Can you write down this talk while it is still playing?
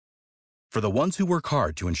For the ones who work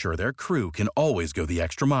hard to ensure their crew can always go the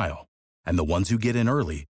extra mile, and the ones who get in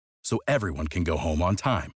early so everyone can go home on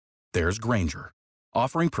time, there's Grainger,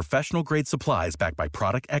 offering professional-grade supplies backed by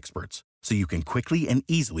product experts so you can quickly and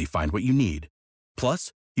easily find what you need.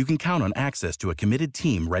 Plus, you can count on access to a committed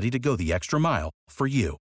team ready to go the extra mile for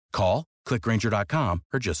you. Call, click Grainger.com,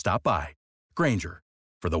 or just stop by. Grainger,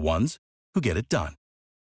 for the ones who get it done.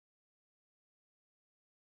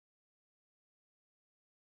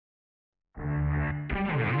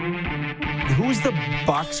 Who's the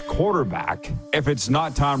Bucs quarterback if it's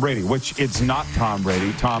not Tom Brady? Which it's not Tom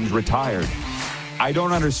Brady. Tom's retired. I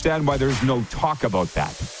don't understand why there's no talk about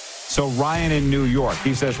that. So Ryan in New York,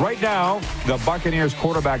 he says, right now, the Buccaneers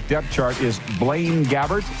quarterback depth chart is Blaine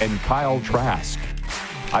Gabbert and Kyle Trask.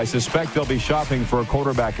 I suspect they'll be shopping for a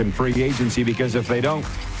quarterback in free agency because if they don't,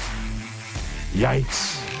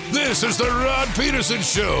 yikes. This is the Rod Peterson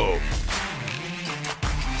Show.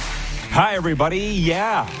 Hi, everybody.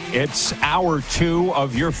 Yeah, it's hour 2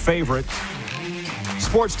 of your favorite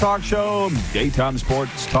sports talk show, daytime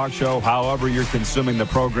sports talk show, however you're consuming the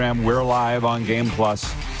program. We're live on Game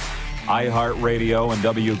Plus, iHeartRadio, and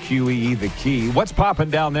WQEE The Key. What's popping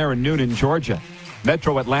down there in Noonan, Georgia?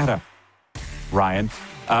 Metro Atlanta. Ryan,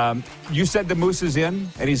 you said the Moose is in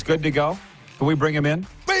and he's good to go. Can we bring him in?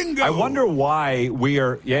 Bingo! I wonder why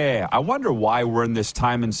I wonder why we're in this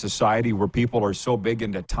time in society where people are so big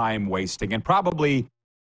into time wasting. And probably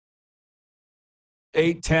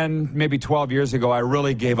 8, 10, maybe 12 years ago, I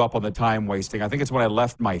really gave up on the time wasting. I think it's when I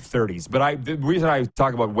left my 30s. But the reason I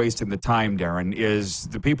talk about wasting the time, Darren, is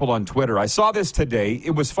the people on Twitter. I saw this today.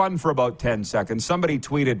 It was fun for about 10 seconds. Somebody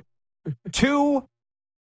tweeted, 2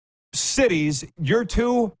 cities, your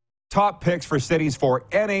 2 top picks for cities for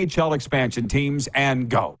NHL expansion teams, and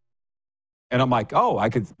go. And I'm like,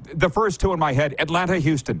 the first 2 in my head, Atlanta,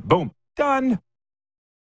 Houston, boom, done.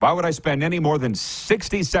 Why would I spend any more than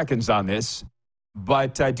 60 seconds on this?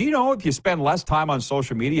 But do you know if you spend less time on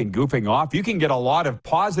social media and goofing off, you can get a lot of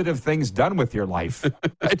positive things done with your life.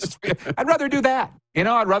 I'd rather do that.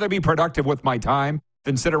 I'd rather be productive with my time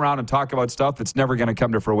than sit around and talk about stuff that's never going to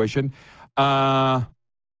come to fruition. Yeah,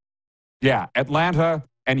 Atlanta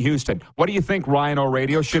and Houston. What do you think, Ryan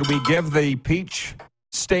O'Radio? Should we give the Peach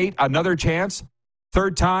State another chance,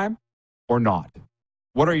 3rd time, or not?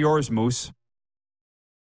 What are yours, Moose?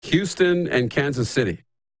 Houston and Kansas City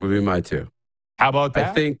would be my 2. How about that?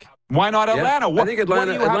 I think. Why not Atlanta? Yeah, I think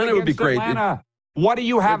Atlanta would be great. What do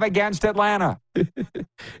you have against Atlanta?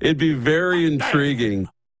 It'd be very intriguing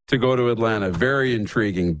to go to Atlanta. Very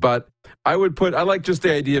intriguing. But I like just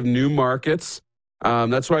the idea of new markets.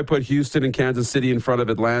 That's why I put Houston and Kansas City in front of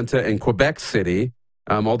Atlanta and Quebec City,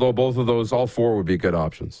 although both of those, all 4 would be good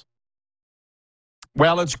options.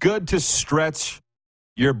 Well, it's good to stretch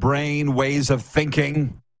your brain, ways of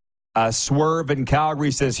thinking. Swerve in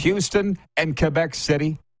Calgary says Houston and Quebec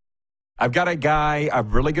City. I've got a guy, a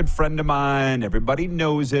really good friend of mine. Everybody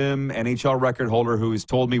knows him, NHL record holder, who's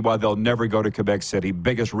told me why they'll never go to Quebec City.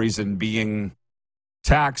 Biggest reason being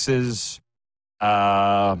taxes.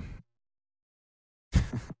 I'm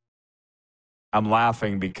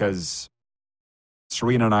laughing because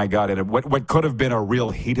Serena and I got in what could have been a real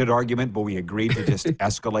heated argument, but we agreed to just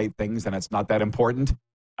escalate things, and it's not that important.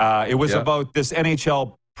 It was about this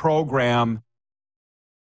NHL program.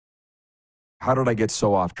 How did I get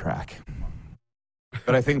so off track?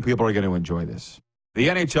 But I think people are going to enjoy this. The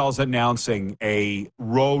NHL is announcing a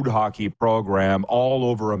road hockey program all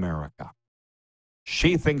over America.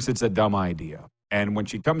 She thinks it's a dumb idea. And when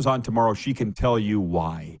she comes on tomorrow, she can tell you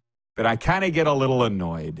why. But I kind of get a little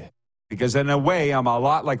annoyed because in a way, I'm a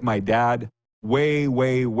lot like my dad, way,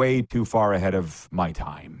 way, way too far ahead of my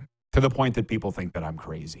time, to the point that people think that I'm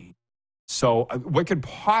crazy. So what could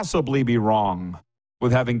possibly be wrong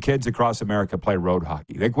with having kids across America play road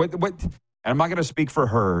hockey? Like what? And I'm not going to speak for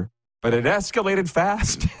her, but it escalated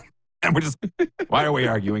fast. And we're just, why are we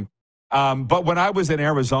arguing? But when I was in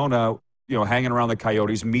Arizona, hanging around the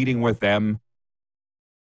Coyotes, meeting with them,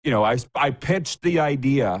 I pitched the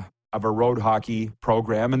idea of a road hockey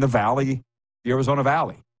program in the Valley, the Arizona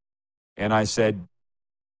Valley. And I said,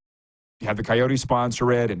 have the Coyotes sponsor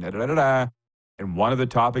it, and da-da-da-da-da. And one of the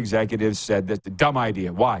top executives said that's a dumb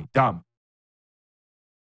idea. Why? Dumb.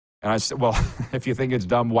 And I said, well, if you think it's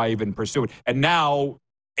dumb, why even pursue it? And now,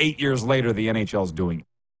 8 years later, the NHL's doing it.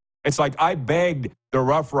 It's like I begged the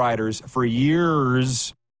Rough Riders for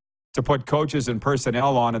years to put coaches and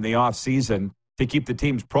personnel on in the offseason to keep the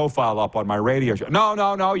team's profile up on my radio show.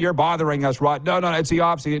 No, you're bothering us, Rod. No, it's the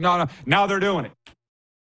offseason. No. Now they're doing it.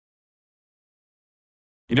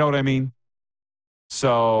 You know what I mean?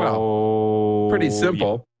 So... Well, pretty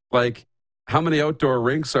simple. Like, how many outdoor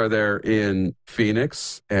rinks are there in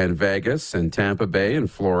Phoenix and Vegas and Tampa Bay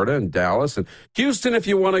and Florida and Dallas and Houston if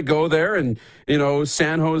you want to go there, and,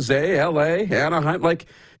 San Jose, LA, Anaheim? Like,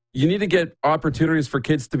 you need to get opportunities for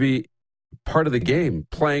kids to be part of the game,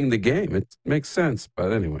 playing the game. It makes sense.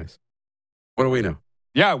 But anyways, what do we know?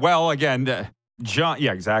 Yeah, well, again, John,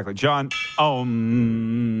 yeah, exactly. John,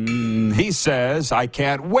 he says, I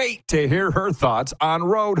can't wait to hear her thoughts on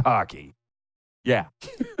road hockey. Yeah.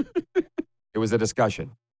 It was a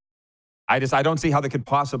discussion. I don't see how that could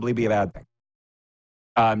possibly be a bad thing.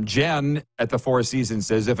 Jen at the Four Seasons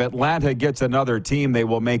says, if Atlanta gets another team, they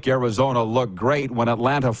will make Arizona look great when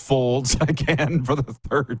Atlanta folds again for the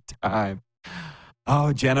third time.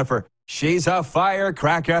 Oh, Jennifer, she's a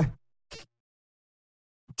firecracker.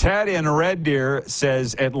 Ted in Red Deer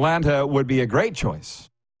says Atlanta would be a great choice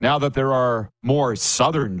now that there are more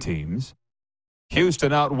southern teams.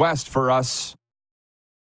 Houston out west for us.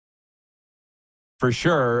 For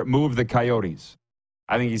sure, move the Coyotes.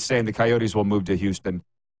 I think he's saying the Coyotes will move to Houston.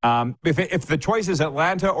 If the choice is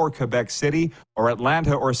Atlanta or Quebec City or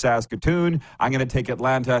Atlanta or Saskatoon, I'm going to take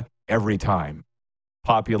Atlanta every time.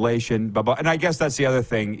 Population, blah, blah. And I guess that's the other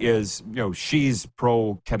thing is, she's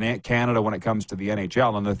pro-Canada when it comes to the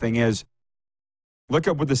NHL. And the thing is, look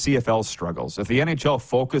up with the CFL struggles. If the NHL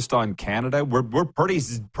focused on Canada, we're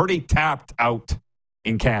pretty tapped out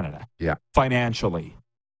in Canada. Yeah. Financially.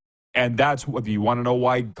 And that's what you want to know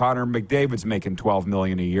why Connor McDavid's making $12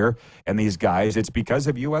 million a year. And these guys, it's because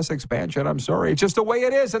of U.S. expansion. I'm sorry. It's just the way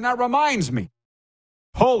it is. And that reminds me.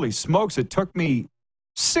 Holy smokes, it took me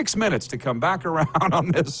 6 minutes to come back around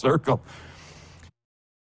on this circle.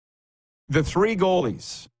 The three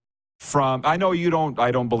goalies from, I know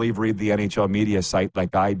I don't believe read the NHL media site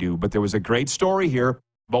like I do, but there was a great story here.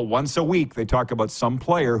 But once a week, they talk about some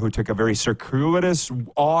player who took a very circuitous,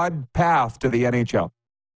 odd path to the NHL.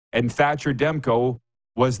 And Thatcher Demko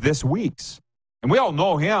was this week's. And we all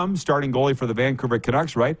know him, starting goalie for the Vancouver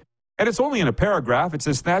Canucks, right? And it's only in a paragraph. It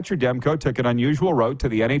says Thatcher Demko took an unusual route to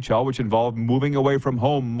the NHL, which involved moving away from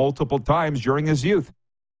home multiple times during his youth.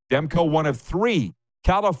 Demko, one of three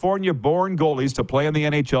California-born goalies to play in the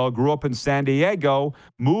NHL, grew up in San Diego,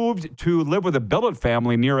 moved to live with a billet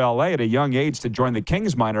family near L.A. at a young age to join the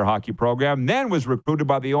Kings minor hockey program, then was recruited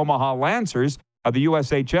by the Omaha Lancers of the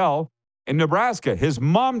USHL in Nebraska. His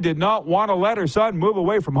mom did not want to let her son move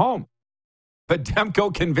away from home. But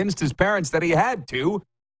Demko convinced his parents that he had to.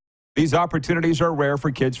 These opportunities are rare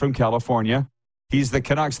for kids from California. He's the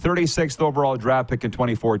Canucks' 36th overall draft pick in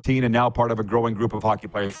 2014 and now part of a growing group of hockey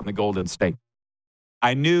players from the Golden State.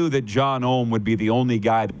 I knew that John Ohm would be the only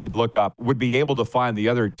guy that would be able to find the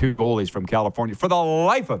other two goalies from California. For the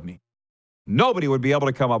life of me, nobody would be able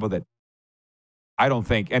to come up with it. I don't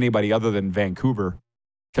think anybody other than Vancouver,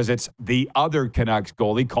 because it's the other Canucks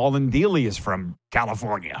goalie, Colin Dealey, is from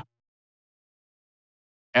California.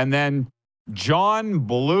 And then John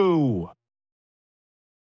Blue.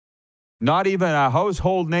 Not even a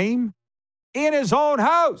household name in his own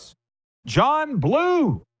house. John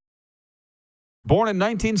Blue. Born in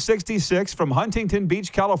 1966 from Huntington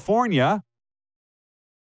Beach, California.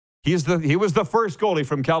 He was the first goalie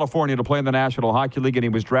from California to play in the National Hockey League, and he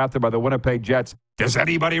was drafted by the Winnipeg Jets. Does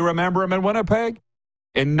anybody remember him in Winnipeg?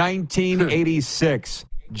 In 1986,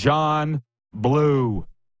 John Blue.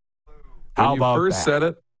 How about that? When you first said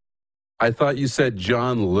it, I thought you said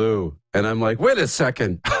John Lou. And I'm like, wait a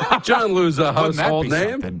second. John Lou's a household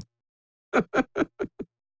name?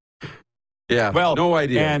 Yeah, well, no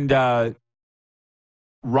idea. And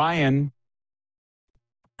Ryan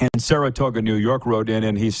in Saratoga, New York, wrote in,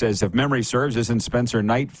 and he says, if memory serves, isn't Spencer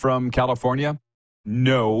Knight from California?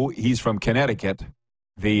 No, he's from Connecticut,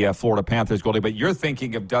 the Florida Panthers goalie. But you're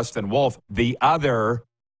thinking of Dustin Wolf, the other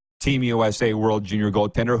Team USA World Junior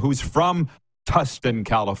goaltender, who's from Tustin,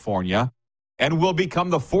 California, and will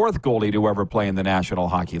become the fourth goalie to ever play in the National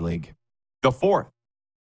Hockey League. The fourth.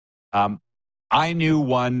 I knew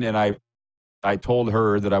one, and I told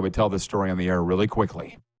her that I would tell this story on the air really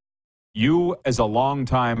quickly. You, as a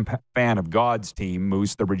longtime fan of God's team,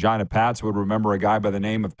 Moose, the Regina Pats, would remember a guy by the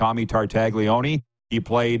name of Tommy Tartaglione. He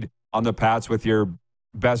played on the Pats with your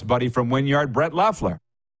best buddy from Wynyard, Brett Leffler,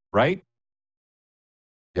 right?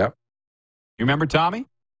 Yep. You remember Tommy?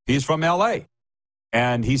 He's from L.A.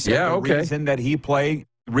 And he said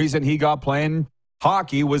reason he got playing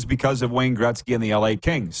hockey was because of Wayne Gretzky and the L.A.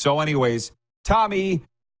 Kings. So anyways, Tommy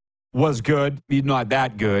was good. He's not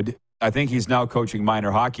that good. I think he's now coaching minor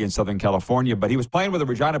hockey in Southern California, but he was playing with the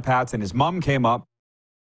Regina Pats, and his mom came up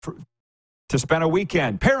to spend a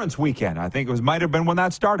weekend, parents' weekend. I think it might have been when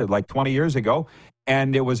that started, like 20 years ago.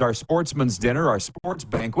 And it was our sportsman's dinner, our sports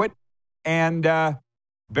banquet. And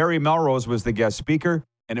Barry Melrose was the guest speaker,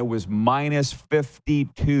 and it was minus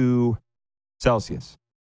 52 Celsius.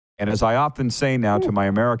 And as I often say now to my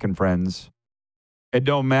American friends, it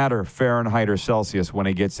don't matter Fahrenheit or Celsius when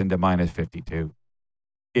it gets into minus 52.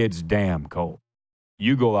 It's damn cold.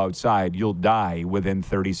 You go outside, you'll die within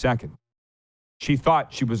 30 seconds. She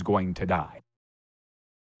thought she was going to die.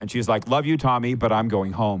 And she's like, love you, Tommy, but I'm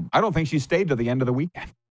going home. I don't think she stayed to the end of the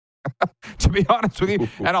weekend, to be honest with you.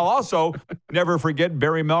 And I'll also never forget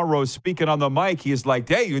Barry Melrose speaking on the mic. He's like,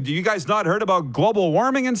 hey, do you guys not heard about global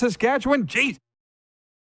warming in Saskatchewan? Jeez.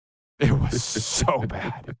 It was so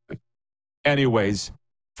bad. Anyways,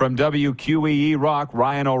 from WQEE Rock,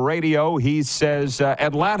 Ryan O'Radio, he says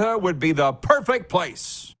Atlanta would be the perfect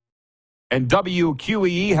place. And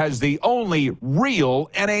WQEE has the only real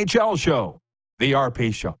NHL show, the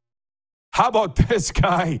RP Show. How about this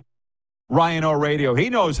guy, Ryan O'Radio? He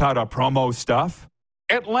knows how to promo stuff.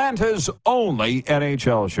 Atlanta's only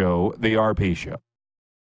NHL show, the RP Show.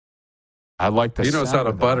 I like the He knows how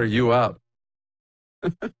to butter you up.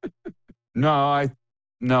 No,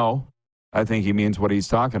 I think he means what he's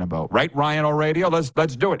talking about. Right, Ryan O'Radio?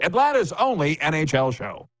 Let's do it. Atlanta's only NHL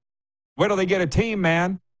show. Wait till they get a team,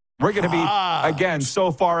 man. We're going to be, again,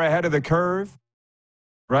 so far ahead of the curve.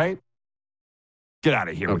 Right? Get out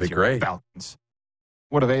of here with your Falcons.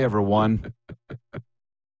 What have they ever won?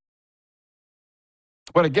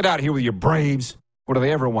 Get out of here with your Braves. What have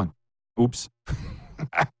they ever won? Oops.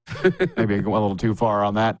 Maybe I go a little too far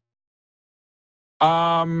on that.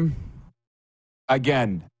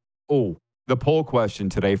 Again, the poll question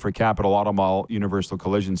today for Capital Auto Mall Universal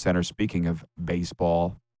Collision Center, speaking of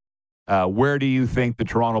baseball, where do you think the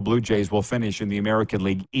Toronto Blue Jays will finish in the American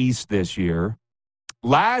League East this year?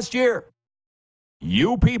 Last year,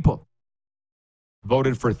 you people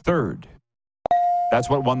voted for third. That's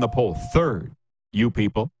what won the poll. Third, you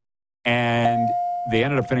people. And they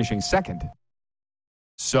ended up finishing second.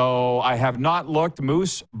 So I have not looked,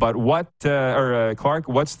 Moose, but Clark,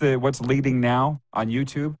 what's leading now on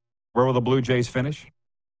YouTube? Where will the Blue Jays finish?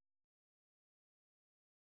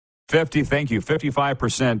 50, thank you.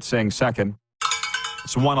 55% saying second.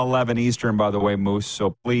 It's 1:11 Eastern, by the way, Moose.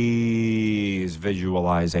 So please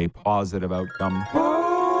visualize a positive outcome.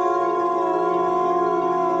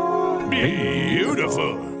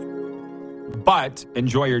 Beautiful. But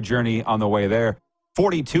enjoy your journey on the way there.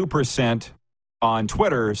 42% on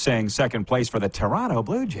Twitter saying second place for the Toronto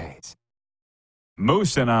Blue Jays.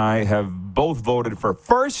 Moose and I have both voted for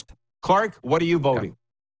first. Clark, what are you voting?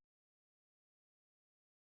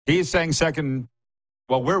 He's saying second.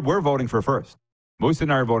 Well, we're voting for first. Moose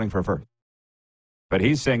and I are voting for first. But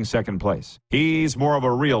he's saying second place. He's more of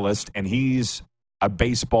a realist, and he's a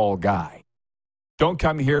baseball guy. Don't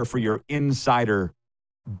come here for your insider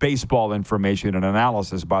baseball information and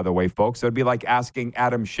analysis, by the way, folks. It would be like asking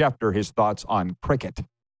Adam Schefter his thoughts on cricket.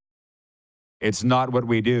 It's not what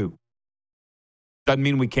we do. Doesn't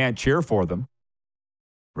mean we can't cheer for them.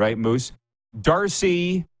 Right, Moose?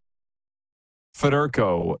 Darcy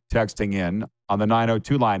Federico texting in on the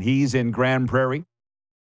 902 line. He's in Grand Prairie.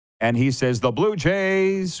 And he says the Blue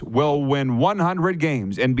Jays will win 100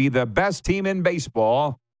 games and be the best team in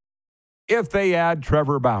baseball if they add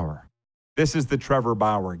Trevor Bauer. This is the Trevor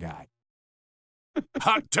Bauer guy.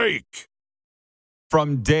 Hot take.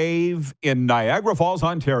 From Dave in Niagara Falls,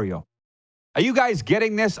 Ontario. Are you guys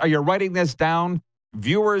getting this? Are you writing this down?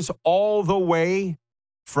 Viewers all the way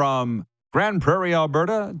from Grand Prairie,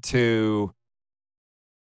 Alberta to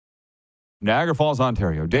Niagara Falls,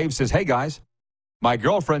 Ontario. Dave says, hey, guys, my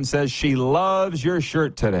girlfriend says she loves your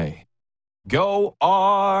shirt today. Go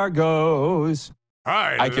Argos.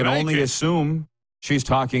 I can only assume she's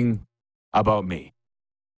talking about me.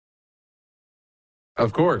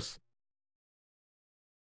 Of course.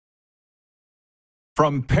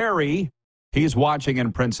 From Perry, he's watching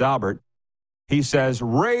in Prince Albert. He says,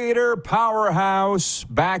 Raider powerhouse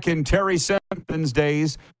back in Terry Simpson's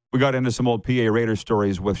days. We got into some old PA Raider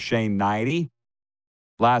stories with Shane Knighty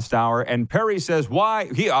last hour. And Perry says, why?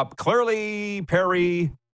 Clearly,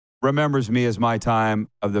 Perry remembers me as my time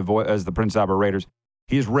of as the Prince Albert Raiders.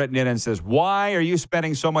 He's written in and says, why are you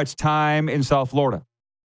spending so much time in South Florida?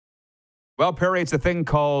 Well, Perry, it's a thing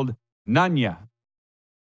called Nunya.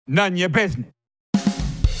 Nunya business.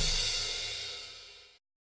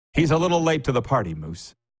 He's a little late to the party,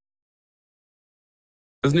 Moose.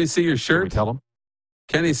 Doesn't he see your shirt? Should we tell him?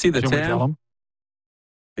 Can he see the Should tan? we tell him?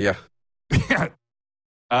 Yeah.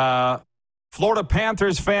 Florida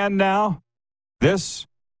Panthers fan now. This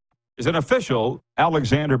is an official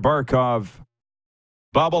Alexander Barkov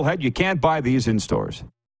bobblehead. You can't buy these in stores.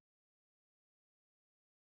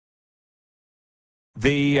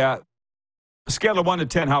 The Scale of 1 to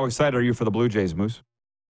 10, how excited are you for the Blue Jays, Moose?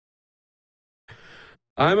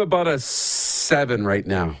 I'm about a 7 right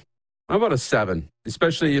now. I'm about a 7.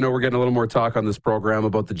 Especially, we're getting a little more talk on this program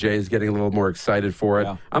about the Jays getting a little more excited for it.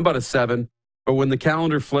 Yeah. I'm about a 7. But when the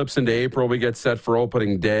calendar flips into April, we get set for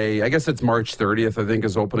opening day. I guess it's March 30th, I think,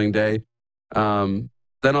 is opening day. Then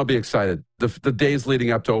I'll be excited. The days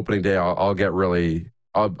leading up to opening day,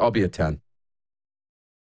 I'll be a 10.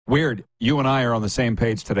 Weird. You and I are on the same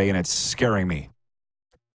page today, and it's scaring me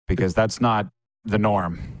because that's not the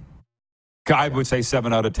norm. I would say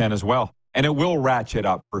 7 out of 10 as well. And it will ratchet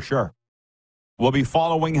up for sure. We'll be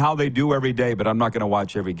following how they do every day, but I'm not going to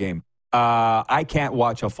watch every game. I can't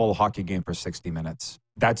watch a full hockey game for 60 minutes.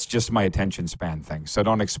 That's just my attention span thing. So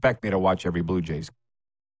don't expect me to watch every Blue Jays.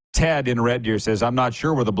 Ted in Red Deer says, I'm not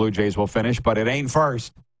sure where the Blue Jays will finish, but it ain't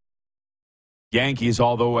first. Yankees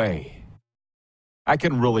all the way. I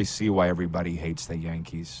can really see why everybody hates the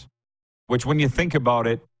Yankees. Which, when you think about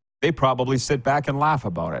it, they probably sit back and laugh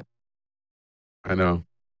about it. I know.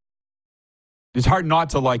 It's hard not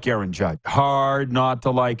to like Aaron Judge. Hard not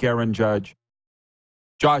to like Aaron Judge.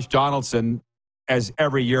 Josh Donaldson, as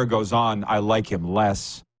every year goes on, I like him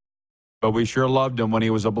less. But we sure loved him when he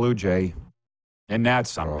was a Blue Jay. And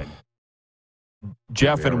that's something. Oh.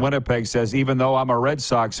 Jeff in Winnipeg says, even though I'm a Red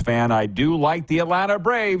Sox fan, I do like the Atlanta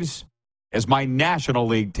Braves as my National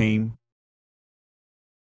League team.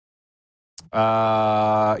 People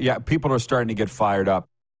are starting to get fired up.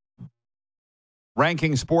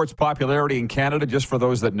 Ranking sports popularity in Canada, just for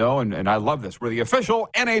those that know, and I love this. We're the official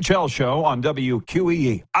NHL show on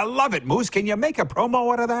WQEE. I love it, Moose. Can you make a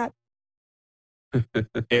promo out of that?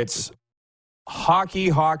 It's hockey,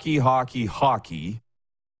 hockey, hockey, hockey.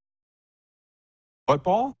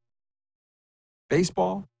 Football?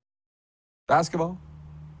 Baseball? Basketball?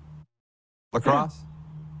 Lacrosse?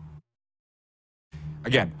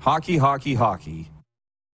 Again, hockey, hockey, hockey.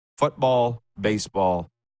 Football, baseball,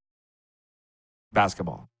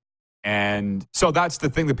 basketball. And so that's the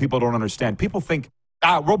thing that people don't understand. People think,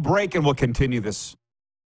 we'll break and we'll continue this.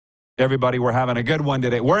 Everybody, we're having a good one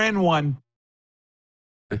today. We're in one.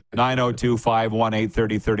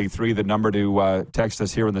 902-518-3033, the number to text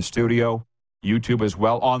us here in the studio. YouTube as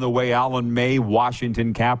well. On the way, Alan May,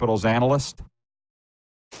 Washington Capitals analyst.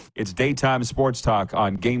 It's daytime sports talk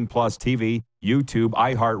on Game Plus TV, YouTube,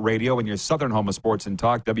 iHeartRadio, and your southern home of sports and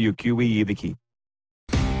talk, WQEE, the key.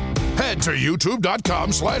 Head to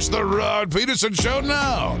youtube.com/The Rod Peterson Show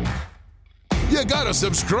now. You gotta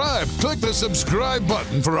subscribe. Click the subscribe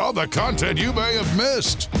button for all the content you may have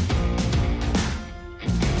missed.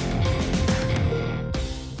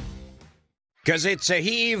 Cause it's a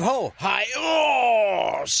heave-ho,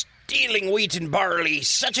 hi-oh, stealing wheat and barley,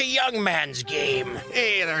 such a young man's game.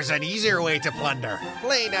 Hey, there's an easier way to plunder.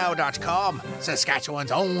 PlayNow.com,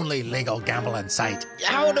 Saskatchewan's only legal gambling site.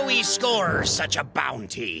 How do we score such a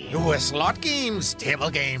bounty? With slot games, table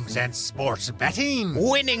games, and sports betting.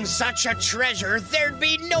 Winning such a treasure, there'd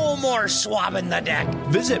be no more swabbing the deck.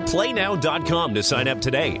 Visit PlayNow.com to sign up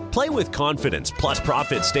today. Play with confidence, plus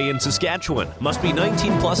profits stay in Saskatchewan. Must be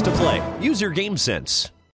 19 plus to play. Use your game sense.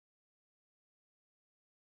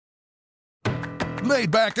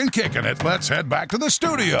 Laid back and kicking it, let's head back to the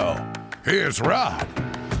studio. Here's Rod.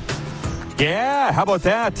 Yeah, how about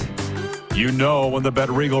that? You know, when the Bet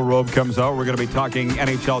Regal robe comes out, we're going to be talking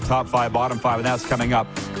NHL top 5, bottom 5, and that's coming up.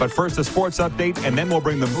 But first, a sports update, and then we'll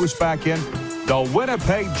bring the Moose back in. The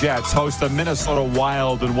Winnipeg Jets host the Minnesota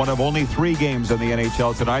Wild in one of only 3 games in the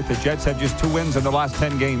NHL tonight. The Jets have just 2 wins in the last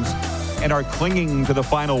 10 games and are clinging to the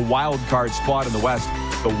final wild card spot in the West.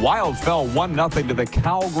 The Wild fell 1-0 to the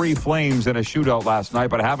Calgary Flames in a shootout last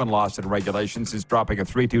night, but haven't lost in regulation since dropping a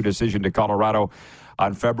 3-2 decision to Colorado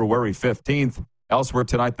on February 15th. Elsewhere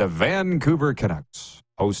tonight, the Vancouver Canucks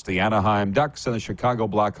host the Anaheim Ducks, and the Chicago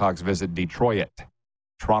Blackhawks visit Detroit.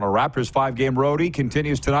 Toronto Raptors 5-game roadie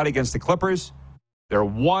continues tonight against the Clippers. They're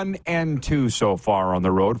 1-2 so far on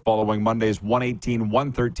the road, following Monday's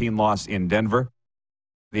 118-113 loss in Denver.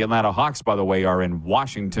 The Atlanta Hawks, by the way, are in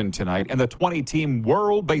Washington tonight. And the 20-team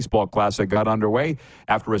World Baseball Classic got underway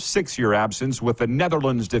after a 6-year absence, with the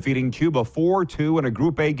Netherlands defeating Cuba 4-2 in a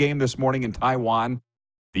Group A game this morning in Taiwan.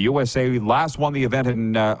 The USA won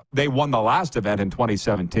the last event in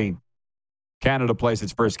 2017. Canada plays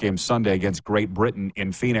its first game Sunday against Great Britain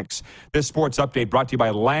in Phoenix. This sports update brought to you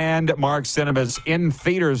by Landmark Cinemas. In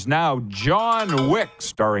theaters now, John Wick,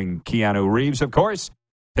 starring Keanu Reeves, of course,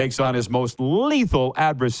 takes on his most lethal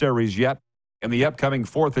adversaries yet in the upcoming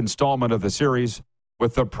 4th installment of the series.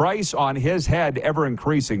 With the price on his head ever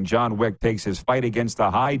increasing, John Wick takes his fight against the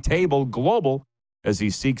high table global as he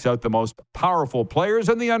seeks out the most powerful players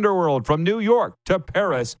in the underworld, from New York to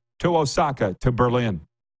Paris to Osaka to Berlin.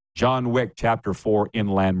 John Wick, Chapter 4 in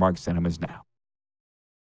Landmark Cinemas now.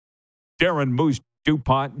 Darren Moose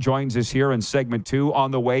DuPont joins us here in segment 2.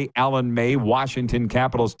 On the way, Alan May, Washington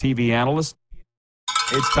Capitals TV analyst.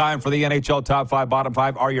 It's time for the NHL Top 5, Bottom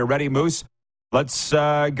 5. Are you ready, Moose? Let's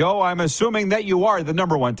go. I'm assuming that you are the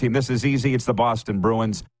number one team. This is easy. It's the Boston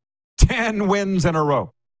Bruins. 10 wins in a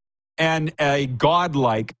row. And a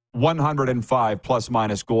godlike 105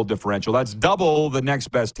 plus-minus goal differential. That's double the next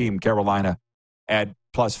best team, Carolina, at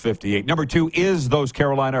plus 58. Number 2 is those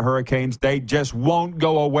Carolina Hurricanes. They just won't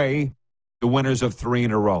go away. The winners of 3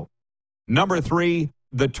 in a row. Number 3,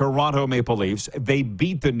 the Toronto Maple Leafs. They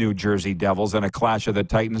beat the New Jersey Devils in a clash of the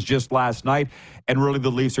Titans just last night. And really, the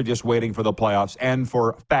Leafs are just waiting for the playoffs and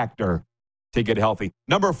for Factor to get healthy.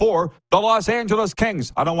 Number 4, the Los Angeles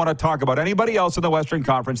Kings. I don't want to talk about anybody else in the Western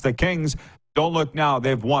Conference. The Kings, don't look now.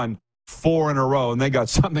 They've won 4 in a row, and they got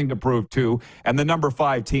something to prove, too. And the number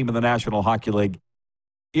 5 team in the National Hockey League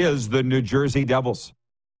is the New Jersey Devils.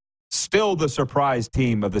 Still the surprise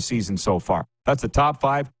team of the season so far. That's the top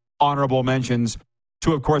 5 honorable mentions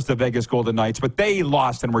to, of course, the Vegas Golden Knights. But they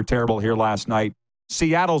lost and were terrible here last night.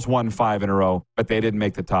 Seattle's won 5 in a row, but they didn't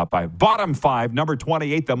make the top 5. Bottom 5, number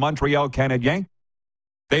 28, the Montreal Canadiens.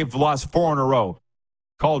 They've lost 4 in a row.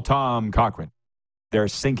 Call Tom Cochran. They're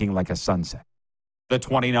sinking like a sunset. The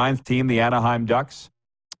 29th team, the Anaheim Ducks.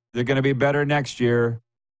 They're going to be better next year.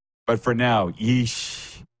 But for now, yeesh.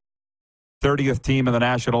 30th team in the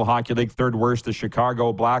National Hockey League, third worst, the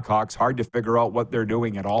Chicago Blackhawks. Hard to figure out what they're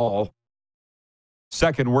doing at all.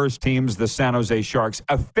 Second worst teams, the San Jose Sharks,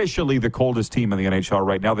 officially the coldest team in the NHL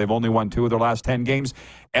right now. They've only won 2 of their last 10 games.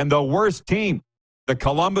 And the worst team, the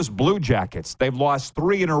Columbus Blue Jackets. They've lost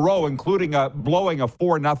 3 in a row, including blowing a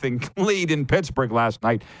 4-0 lead in Pittsburgh last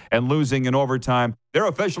night and losing in overtime. They're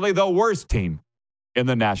officially the worst team in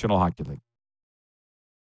the National Hockey League.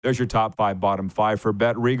 There's your top 5, bottom 5 for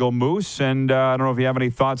Bet Regal Moose. And I don't know if you have any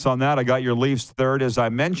thoughts on that. I got your Leafs third, as I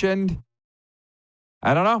mentioned.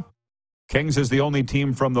 I don't know. Kings is the only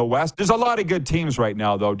team from the West. There's a lot of good teams right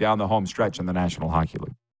now, though, down the home stretch in the National Hockey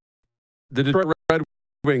League. The Detroit Red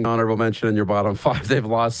Wings, honorable mention in your bottom 5. They've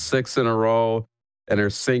lost 6 in a row and are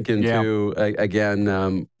sinking to,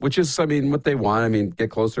 again, which is, I mean, what they want. I mean, get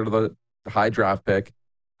closer to the high draft pick.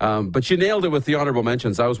 But you nailed it with the honorable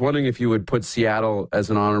mentions. I was wondering if you would put Seattle as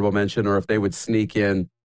an honorable mention or if they would sneak in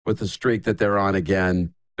with the streak that they're on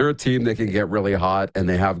again. They're a team that can get really hot, and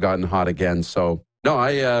they have gotten hot again. So, no,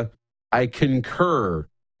 I concur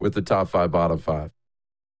with the top 5, bottom 5.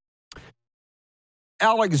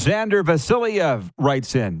 Alexander Vasiliev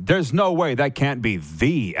writes in, there's no way that can't be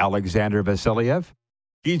the Alexander Vasiliev.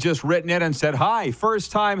 He's just written in and said, hi,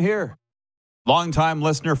 first time here. Long-time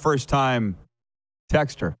listener, first-time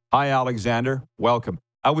texter. Hi, Alexander. Welcome.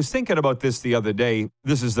 I was thinking about this the other day.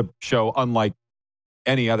 This is the show unlike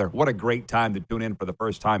any other. What a great time to tune in for the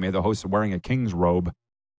first time. The host is wearing a king's robe.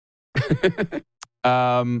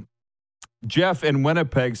 Jeff in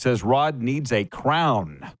Winnipeg says Rod needs a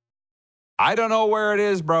crown. I don't know where it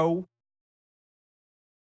is, bro.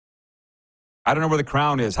 I don't know where the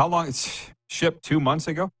crown is. How long? It's shipped 2 months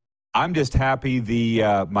ago. I'm just happy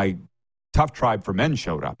my Tough Tribe for Men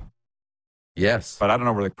showed up. Yes. But I don't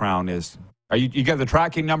know where the crown is. You got the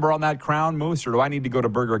tracking number on that crown, Moose, or do I need to go to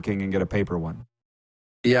Burger King and get a paper one?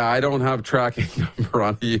 Yeah, I don't have tracking number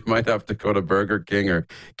on it. You might have to go to Burger King or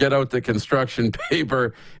get out the construction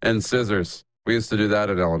paper and scissors. We used to do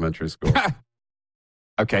that in elementary school.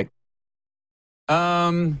 Okay.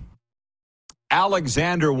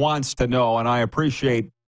 Alexander wants to know, and I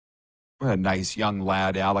appreciate what a nice young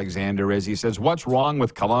lad Alexander is. He says, what's wrong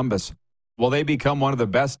with Columbus? Will they become one of the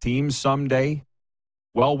best teams someday?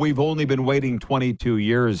 Well, we've only been waiting 22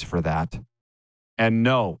 years for that. And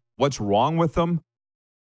no, what's wrong with them?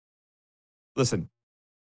 Listen,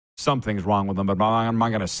 something's wrong with them, but I'm not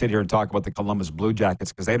going to sit here and talk about the Columbus Blue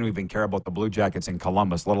Jackets because they don't even care about the Blue Jackets in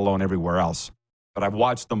Columbus, let alone everywhere else. But I've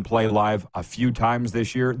watched them play live a few times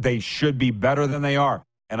this year. They should be better than they are.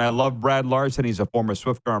 And I love Brad Larson. He's a former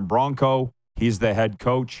Swift Current Bronco. He's the head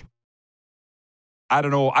coach. I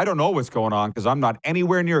don't know what's going on because I'm not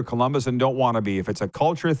anywhere near Columbus and don't want to be. If it's a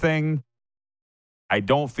culture thing, I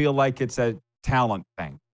don't feel like it's a talent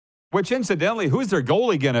thing. Which, incidentally, who's their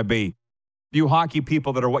goalie going to be? You hockey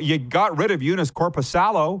people that are... You got rid of Eunice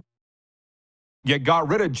Corpusalo. You got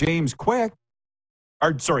rid of Jonathan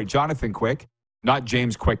Quick. Not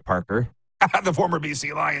James Quick Parker. The former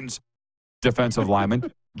BC Lions defensive lineman.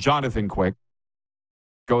 Jonathan Quick.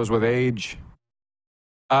 Goes with age.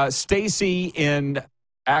 Stacy in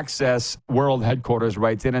Access World Headquarters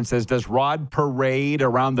writes in and says, does Rod parade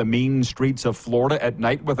around the mean streets of Florida at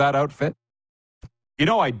night with that outfit? You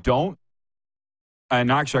know, I don't.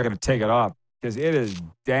 And actually, I got to take it off because it is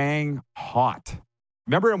dang hot.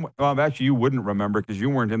 Remember, well, actually, you wouldn't remember because you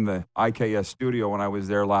weren't in the IKS studio when I was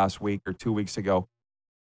there last week or 2 weeks ago.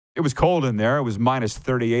 It was cold in there. It was minus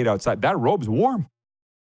 38 outside. That robe's warm.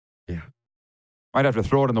 Yeah. Might have to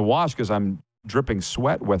throw it in the wash because I'm dripping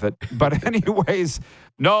sweat with it. But anyways,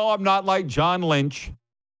 no, I'm not like John Lynch,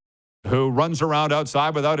 who runs around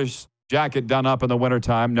outside without his jacket done up in the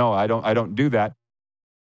wintertime. No, I don't do that.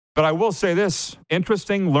 But I will say this,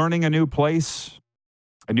 interesting, learning a new place,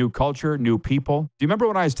 a new culture, new people. Do you remember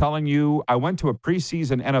when I was telling you I went to a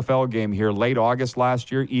preseason NFL game here late August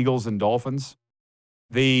last year, Eagles and Dolphins?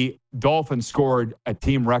 The Dolphins scored a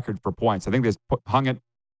team record for points. I think they hung it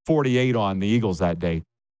 48 on the Eagles that day.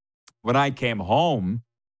 When I came home,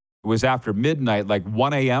 it was after midnight, like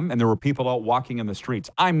 1 a.m., and there were people out walking in the streets.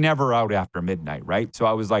 I'm never out after midnight, right? So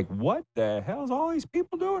I was like, what the hell is all these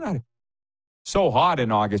people doing out here? So hot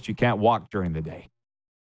in August, you can't walk during the day.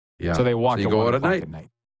 Yeah. So they walk so you go out at night.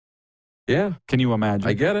 Yeah. Can you imagine?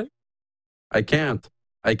 I get it. I can't.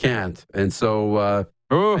 And so,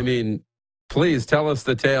 I mean, please tell us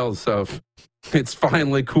the tales of it's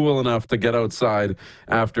finally cool enough to get outside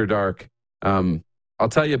after dark. I'll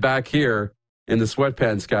tell you, back here in the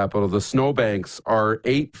sweatpants capital, the snowbanks are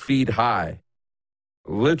 8 feet high.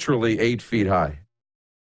 Literally 8 feet high.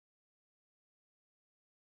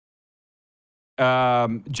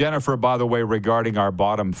 Jennifer, by the way, regarding our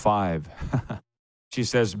bottom five, she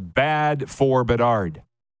says, bad for Bedard.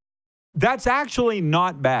 That's actually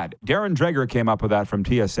not bad. Darren Dreger came up with that from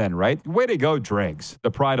TSN, right? Way to go, Dregs, the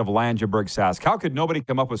pride of Langenburg Sask. How could nobody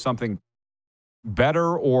come up with something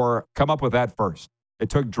better or come up with that first? It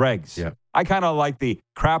took Dregs. Yeah. I kind of like the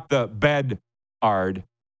crap the bed ard,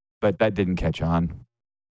 but that didn't catch on.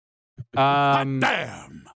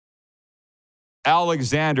 Damn.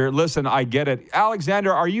 Alexander, listen, I get it.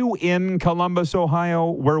 Alexander, are you in Columbus, Ohio,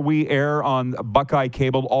 where we air on Buckeye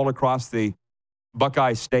Cable all across the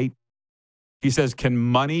Buckeye State? He says, can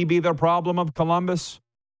money be the problem of Columbus?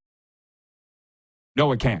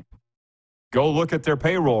 No, it can't. Go look at their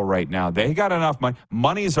payroll right now. They got enough money.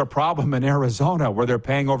 Money's a problem in Arizona where they're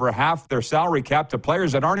paying over half their salary cap to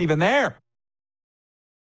players that aren't even there.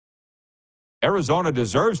 Arizona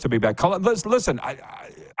deserves to be back. Listen,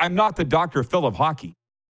 I'm not the Dr. Phil of hockey.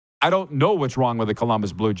 I don't know what's wrong with the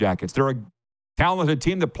Columbus Blue Jackets. They're a talented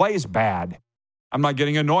team that plays bad. I'm not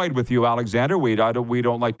getting annoyed with you, Alexander. We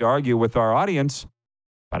don't like to argue with our audience,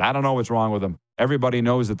 but I don't know what's wrong with them. Everybody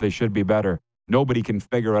knows that they should be better. Nobody can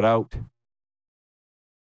figure it out.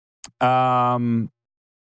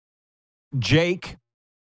 Jake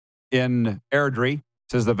in Airdrie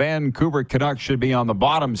says the Vancouver Canucks should be on the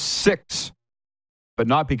bottom 6, but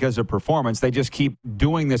not because of performance. They just keep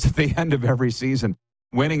doing this at the end of every season,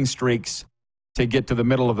 winning streaks to get to the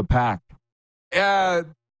middle of the pack.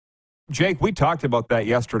 Jake, we talked about that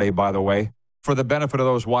yesterday, by the way, for the benefit of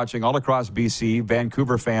those watching all across BC,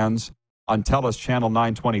 Vancouver fans on TELUS Channel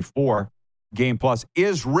 924, Game Plus.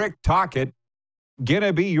 Is Rick Tocchet going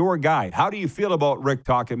to be your guy? How do you feel about Rick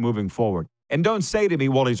Tocchet moving forward? And don't say to me,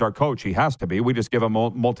 well, he's our coach. He has to be. We just give him a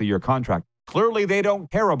multi-year contract. Clearly, they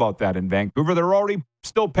don't care about that in Vancouver. They're already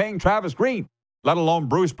still paying Travis Green, let alone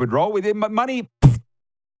Bruce Boudreau. With money,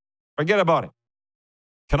 forget about it.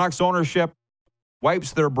 Canucks ownership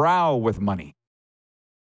wipes their brow with money.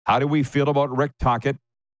 How do we feel about Rick Tocchet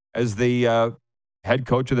as the head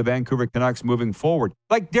coach of the Vancouver Canucks moving forward?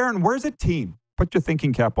 Like, Darren, where's a team? Put your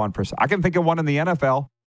thinking cap on for a second. I can think of one in the NFL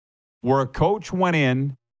where a coach went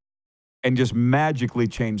in and just magically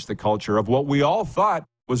changed the culture of what we all thought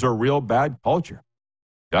was a real bad culture.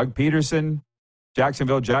 Doug Peterson,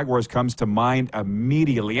 Jacksonville Jaguars comes to mind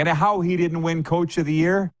immediately. And how he didn't win Coach of the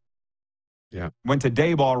Year? Yeah. Went to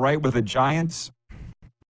Dayball, right, with the Giants.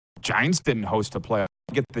 Giants didn't host a playoff.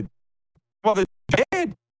 They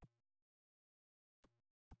did.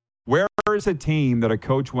 Where is a team that a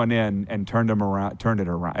coach went in and turned it around?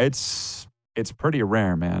 It's pretty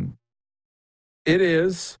rare, man. It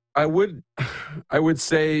is. I would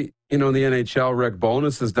say, in the NHL, Rick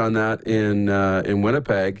Bowness has done that in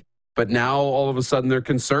Winnipeg, but now all of a sudden they're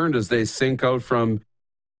concerned as they sink out from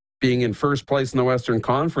being in first place in the Western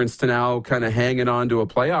Conference to now kind of hanging on to a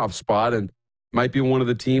playoff spot, and might be one of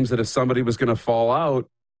the teams that if somebody was going to fall out,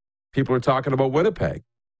 people are talking about Winnipeg.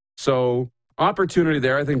 So opportunity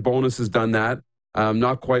there. I think Bowness has done that.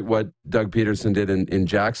 Not quite what Doug Peterson did in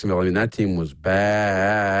Jacksonville. I mean, that team was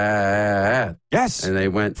bad. Yes. And they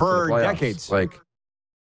went for to the decades. For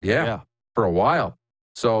a while.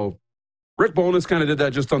 So Rick Bowness kind of did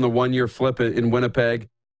that just on the 1-year flip in Winnipeg.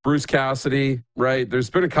 Bruce Cassidy, right? There's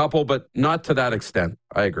been a couple, but not to that extent.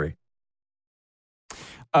 I agree.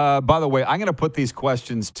 By the way, I'm going to put these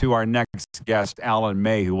questions to our next guest, Alan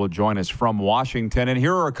May, who will join us from Washington. And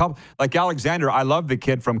here are a couple, like Alexander, I love the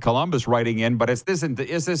kid from Columbus writing in, but this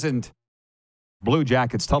isn't Blue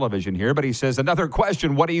Jackets television here. But he says, another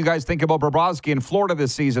question, what do you guys think about Bobrovsky in Florida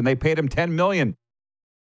this season? They paid him $10 million.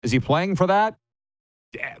 Is he playing for that?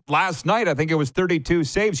 Last night, I think it was 32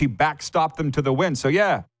 saves. He backstopped them to the win. So,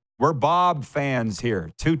 yeah, we're Bob fans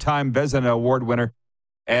here. Two-time Vezina Award winner.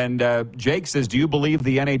 And Jake says, do you believe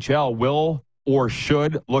the NHL will or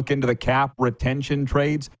should look into the cap retention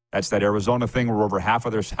trades? That's that Arizona thing where over half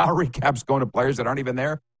of their salary cap's going to players that aren't even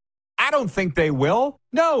there. I don't think they will.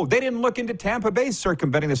 No, they didn't look into Tampa Bay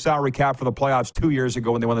circumventing the salary cap for the playoffs 2 years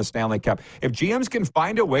ago when they won the Stanley Cup. If GMs can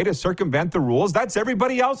find a way to circumvent the rules, that's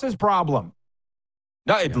everybody else's problem.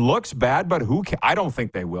 No, it looks bad, but who can? I don't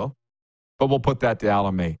think they will. But we'll put that to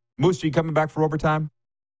Alan May. Moose, are you coming back for overtime?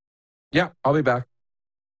 Yeah, I'll be back.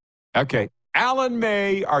 Okay. Alan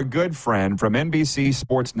May, our good friend from NBC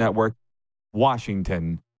Sports Network,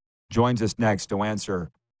 Washington, joins us next to answer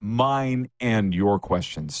mine and your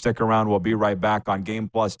questions. Stick around. We'll be right back on Game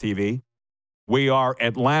Plus TV. We are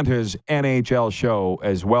Atlanta's NHL show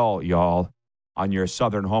as well, y'all, on your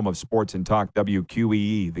southern home of sports and talk,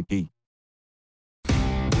 WQEE, the key.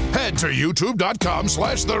 Head to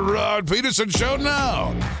youtube.com/The Rod Peterson Show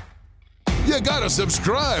now. You gotta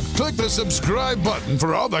subscribe. Click the subscribe button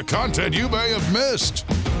for all the content you may have missed.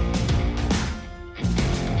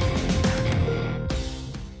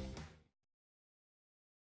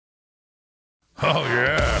 Oh,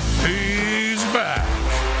 yeah, he's back.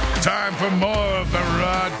 Time for more of the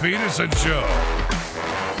Rod Peterson Show.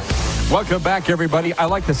 Welcome back, everybody. I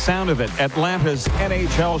like the sound of it. Atlanta's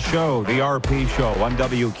NHL show, the RP show on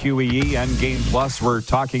WQEE and Game Plus. We're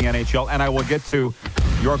talking NHL, and I will get to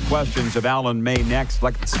your questions of Alan May next.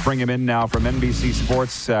 Let's bring him in now from NBC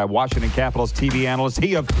Sports, Washington Capitals TV analyst.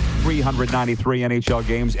 He of 393 NHL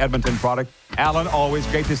games, Edmonton product. Alan, always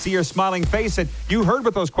great to see your smiling face. And you heard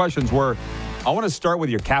what those questions were. I want to start with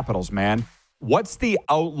your Capitals, man. What's the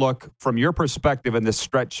outlook from your perspective in this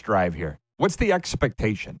stretch drive here? What's the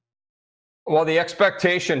expectation? Well, the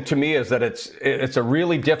expectation to me is that it's a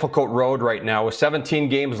really difficult road right now. With 17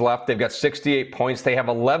 games left, they've got 68 points. They have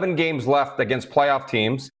 11 games left against playoff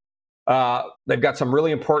teams. They've got some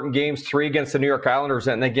really important games, 3 against the New York Islanders.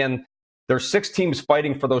 And again, there's 6 teams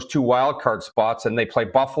fighting for those 2 wild card spots, and they play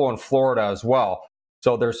Buffalo and Florida as well.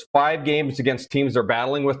 So there's 5 games against teams they're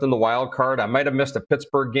battling with in the wild card. I might have missed a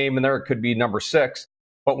Pittsburgh game in there. It could be number 6.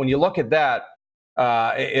 But when you look at that,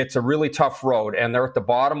 it's a really tough road, and they're at the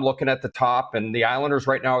bottom looking at the top, and the Islanders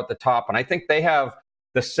right now at the top. And I think they have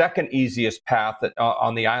the second easiest path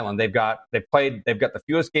on the island. They've got the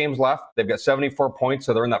fewest games left. They've got 74 points,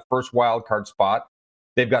 so they're in that first wild card spot.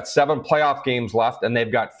 They've got 7 playoff games left, and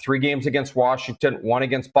they've got 3 games against Washington, 1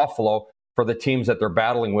 against Buffalo for the teams that they're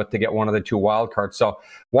battling with to get one of the 2 wild cards. So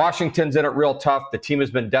Washington's in it real tough. The team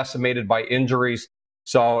has been decimated by injuries.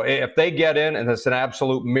 So if they get in, and it's an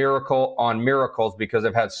absolute miracle on miracles because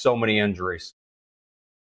they've had so many injuries.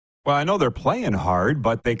 Well, I know they're playing hard,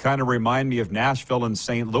 but they kind of remind me of Nashville and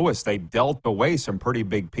St. Louis. They dealt away some pretty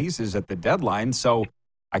big pieces at the deadline, so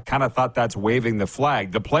I kind of thought that's waving the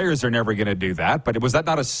flag. The players are never going to do that, but was that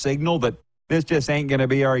not a signal that this just ain't going to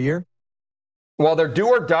be our year? Well, their do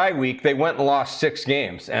or die week, they went and lost 6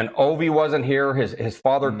 games, and Ovi wasn't here. His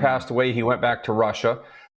father had passed away. He went back to Russia.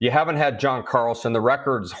 You haven't had John Carlson. The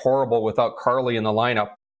record's horrible without Carly in the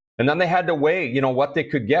lineup. And then they had to weigh, what they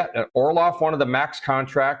could get. Orlov wanted the max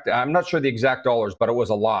contract. I'm not sure the exact dollars, but it was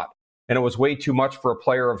a lot. And it was way too much for a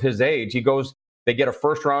player of his age. They get a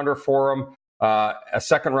first rounder for him, a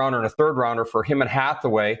second rounder and a third rounder for him and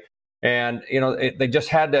Hathaway. And, they just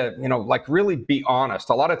had to, really be honest.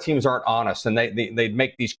 A lot of teams aren't honest, and they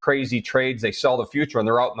make these crazy trades. They sell the future, and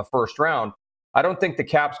they're out in the first round. I don't think the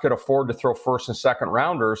Caps could afford to throw first and second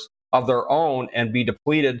rounders of their own and be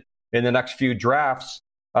depleted in the next few drafts.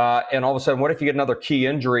 And all of a sudden, what if you get another key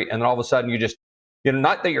injury, and then all of a sudden you just,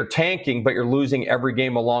 not that you're tanking, but you're losing every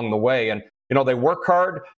game along the way. And, they work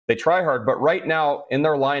hard, they try hard, but right now in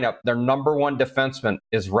their lineup, their number 1 defenseman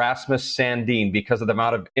is Rasmus Sandin because of the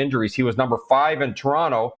amount of injuries. He was number 5 in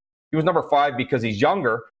Toronto. He was number 5 because he's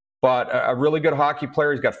younger, but a really good hockey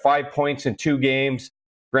player. He's got 5 points in 2 games.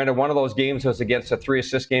 Granted, one of those games was against a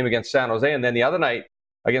 3-assist game against San Jose. And then the other night,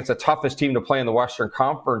 against the toughest team to play in the Western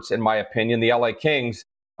Conference, in my opinion, the LA Kings,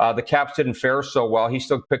 the Caps didn't fare so well. He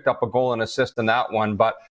still picked up a goal and assist in that one.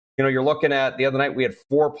 But, you're looking at the other night, we had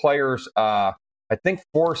 4 players, I think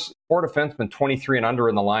four defensemen, 23 and under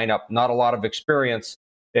in the lineup. Not a lot of experience.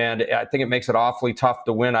 And I think it makes it awfully tough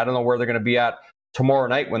to win. I don't know where they're going to be at tomorrow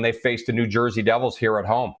night when they face the New Jersey Devils here at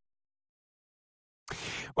home.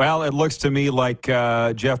 Well, it looks to me like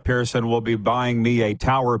Jeff Pearson will be buying me a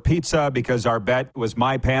tower pizza because our bet was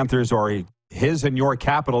my Panthers or his and your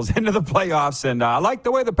Capitals into the playoffs. And I like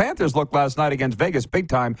the way the Panthers looked last night against Vegas. Big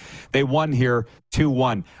time. They won here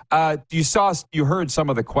 2-1. You heard some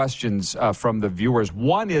of the questions from the viewers.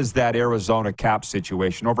 One is that Arizona cap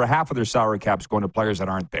situation. Over half of their salary cap's going to players that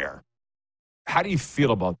aren't there. How do you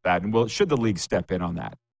feel about that? And should the league step in on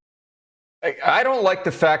that? I don't like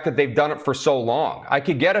the fact that they've done it for so long. I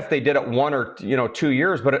could get if they did it 1 or 2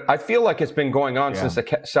 years, but I feel like it's been going on since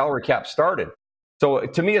the salary cap started. So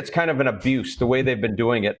to me, it's kind of an abuse the way they've been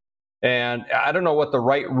doing it. And I don't know what the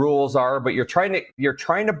right rules are, but you're trying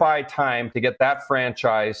to buy time to get that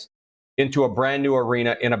franchise into a brand new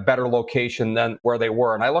arena in a better location than where they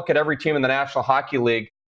were. And I look at every team in the National Hockey League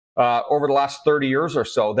over the last 30 years or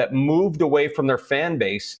so that moved away from their fan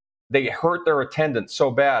base. They hurt their attendance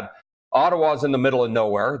so bad. Ottawa's in the middle of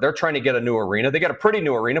nowhere. They're trying to get a new arena. They got a pretty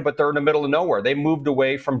new arena, but they're in the middle of nowhere. They moved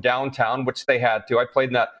away from downtown, which they had to. I played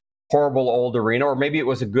in that horrible old arena, or maybe it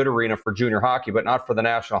was a good arena for junior hockey, but not for the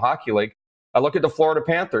National Hockey League. I look at the Florida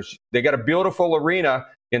Panthers. They got a beautiful arena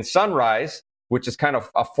in Sunrise, which is kind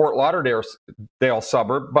of a Fort Lauderdale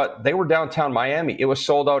suburb, but they were downtown Miami. It was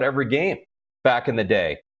sold out every game back in the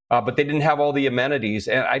day. But they didn't have all the amenities.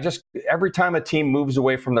 And every time a team moves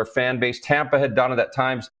away from their fan base, Tampa had done it at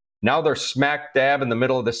times. Now they're smack dab in the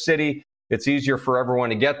middle of the city. It's easier for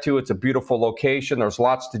everyone to get to. It's a beautiful location. There's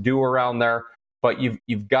lots to do around there. But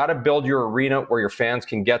you've got to build your arena where your fans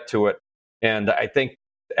can get to it. And I think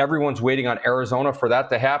everyone's waiting on Arizona for that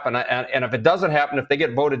to happen. And if it doesn't happen, if they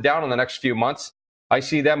get voted down in the next few months, I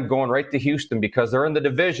see them going right to Houston because they're in the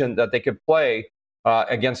division that they could play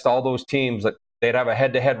against all those teams. That they'd have a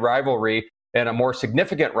head-to-head rivalry and a more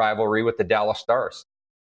significant rivalry with the Dallas Stars.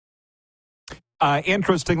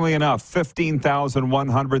 Interestingly enough,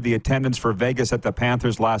 15,100 the attendance for Vegas at the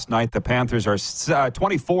Panthers last night. The Panthers are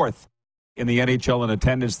 24th in the NHL in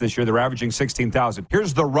attendance this year. They're averaging 16,000.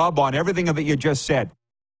 Here's the rub on everything that you just said.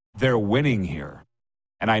 They're winning here.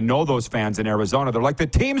 And I know those fans in Arizona. They're like, the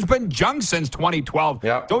team's been junk since 2012.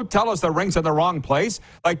 Yeah. Don't tell us the rink's in the wrong place.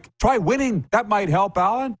 Like, try winning. That might help,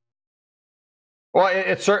 Alan. Well,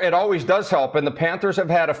 it always does help. And the Panthers have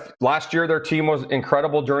had last year, their team was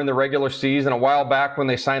incredible during the regular season. A while back when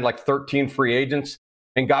they signed like 13 free agents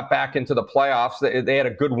and got back into the playoffs, they had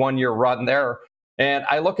a good 1-year run there. And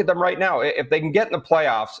I look at them right now. If they can get in the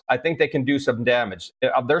playoffs, I think they can do some damage.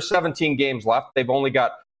 Of their 17 games left, they've only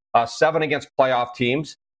got 7 against playoff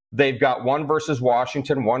teams. They've got 1 versus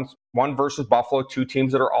Washington, one versus Buffalo, 2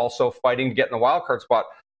 teams that are also fighting to get in the wild card spot.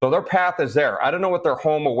 So their path is there. I don't know what their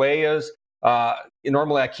home away is.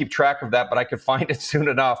 Normally I keep track of that, but I could find it soon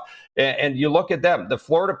enough. And you look at them, the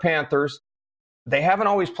Florida Panthers, they haven't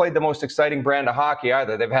always played the most exciting brand of hockey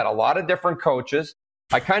either. They've had a lot of different coaches.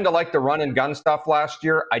 I kind of liked the run and gun stuff last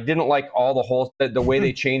year. I didn't like all the way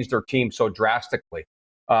they changed their team so drastically.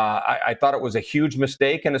 I thought it was a huge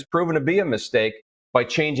mistake, and it's proven to be a mistake by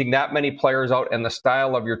changing that many players out and the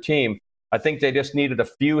style of your team. I think they just needed a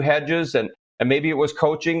few hedges, and maybe it was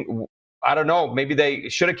coaching. I don't know. Maybe they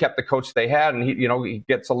should have kept the coach they had, and he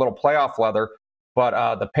gets a little playoff leather.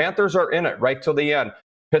 But the Panthers are in it right till the end.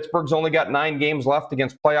 Pittsburgh's only got 9 games left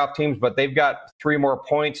against playoff teams, but they've got 3 more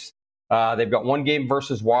points. They've got 1 game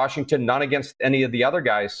versus Washington, none against any of the other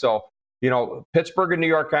guys. So, Pittsburgh and New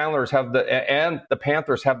York Islanders and the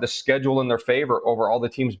Panthers have the schedule in their favor over all the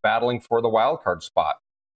teams battling for the wild card spot.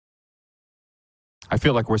 I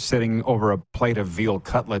feel like we're sitting over a plate of veal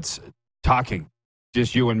cutlets talking.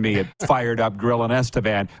 Just you and me at Fired Up Grill in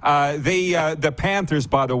Estevan. The Panthers,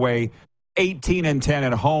 by the way, 18-10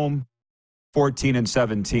 at home,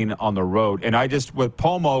 14-17 on the road. And with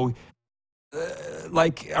Pomo,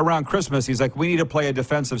 like around Christmas, he's like, we need to play a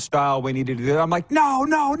defensive style. We need to do that. I'm like, no,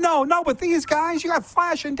 not with these guys. You got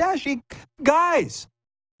flash and dashy guys.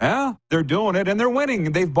 Yeah, they're doing it and they're winning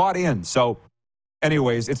and they've bought in. So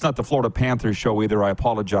anyways, it's not the Florida Panthers show either. I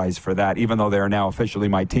apologize for that, even though they are now officially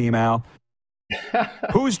my team, Al.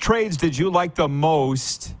 Whose trades did you like the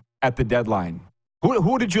most at the deadline?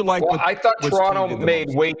 Who did you like? Well, I thought Toronto made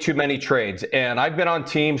way too many trades. And I've been on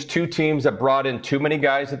 2 teams that brought in too many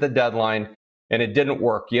guys at the deadline, and it didn't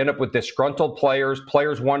work. You end up with disgruntled players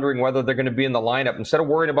wondering whether they're going to be in the lineup. Instead of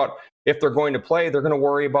worrying about if they're going to play, they're going to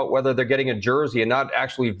worry about whether they're getting a jersey and not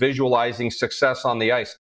actually visualizing success on the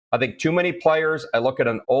ice. I think too many players. I look at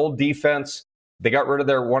an old defense. They got rid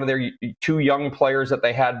of one of their 2 young players that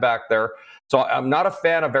they had back there. So I'm not a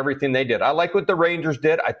fan of everything they did. I like what the Rangers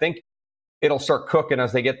did. I think it'll start cooking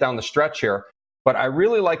as they get down the stretch here. But I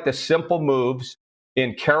really like the simple moves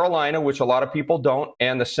in Carolina, which a lot of people don't,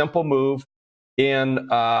 and the simple move in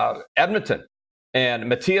Edmonton. And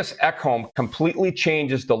Matthias Ekholm completely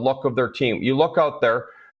changes the look of their team. You look out there,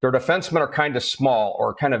 their defensemen are kind of small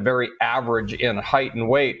or kind of very average in height and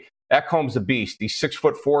weight. Ekholm's a beast. He's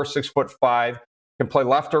 6'4", 6'5", can play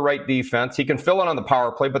left or right defense. He can fill in on the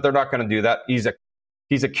power play, but they're not going to do that. He's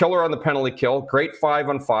a killer on the penalty kill, great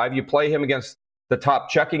 5-on-5. You play him against the top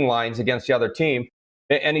checking lines against the other team,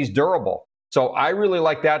 and he's durable. So I really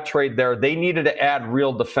like that trade there. They needed to add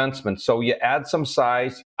real defensemen. So you add some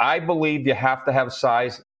size. I believe you have to have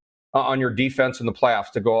size on your defense in the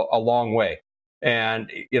playoffs to go a long way.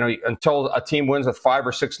 And, until a team wins with 5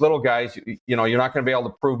 or 6 little guys, you're not going to be able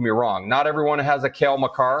to prove me wrong. Not everyone has a Cale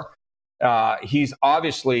Makar. He's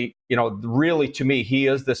obviously, really to me, he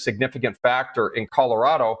is the significant factor in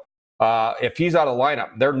Colorado. If he's out of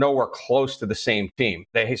lineup, they're nowhere close to the same team.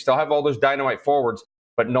 They still have all those dynamite forwards,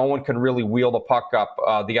 but no one can really wheel the puck up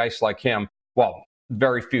the ice like him. Well,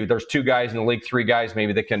 very few. There's 2 guys in the league, 3 guys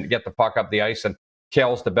maybe that can get the puck up the ice, and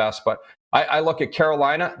Cale's the best. But I look at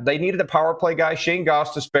Carolina. They needed a power play guy. Shane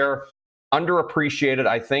Gostisbehere, underappreciated,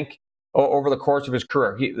 I think, over the course of his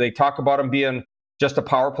career. They talk about him being just a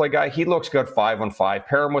power play guy. He looks good 5-on-5.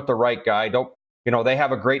 Pair him with the right guy. They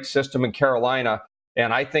have a great system in Carolina,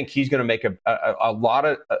 and I think he's going to make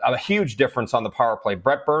a huge difference on the power play.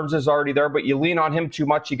 Brett Burns is already there, but you lean on him too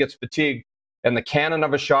much, he gets fatigued. And the cannon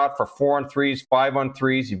of a shot for 4-on-3s,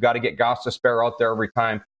 5-on-3s, you've got to get Gostisbehere out there every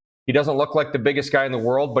time. He doesn't look like the biggest guy in the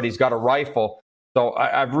world, but he's got a rifle. So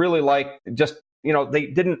I really like they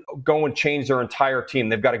didn't go and change their entire team.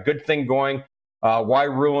 They've got a good thing going. Why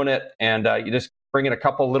ruin it? And you just bring in a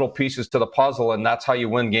couple little pieces to the puzzle, and that's how you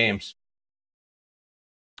win games.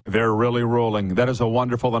 They're really rolling. That is a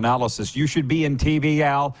wonderful analysis. You should be in TV,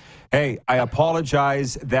 Al. Hey, I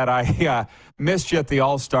apologize that I missed you at the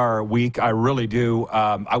All-Star week. I really do.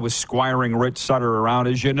 I was squiring Rich Sutter around,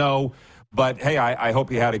 as you know. But, hey, I hope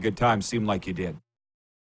you had a good time. Seemed like you did.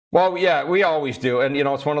 Well, yeah, we always do. And,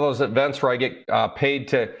 it's one of those events where I get paid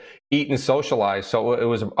to eat and socialize. So it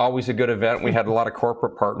was always a good event. We had a lot of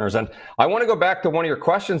corporate partners. And I want to go back to one of your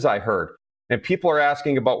questions I heard. And people are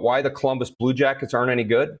asking about why the Columbus Blue Jackets aren't any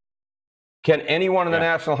good. Can anyone in the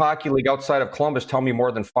National Hockey League outside of Columbus tell me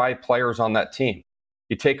more than 5 players on that team?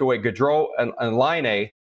 You take away Gaudreau and Laine,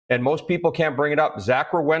 and most people can't bring it up.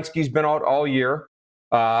 Zach Werenski's been out all year.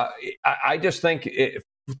 I just think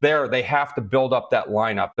they have to build up that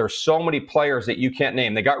lineup. There's so many players that you can't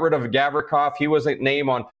name. They got rid of Gavrikov. He wasn't named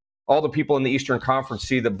on all the people in the Eastern Conference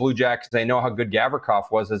see the Blue Jackets. They know how good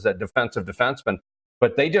Gavrikov was as a defensive defenseman,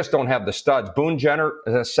 but they just don't have the studs. Boone Jenner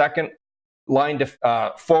is a second line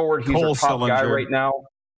forward. He's our top guy right now.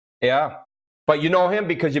 Yeah. But you know him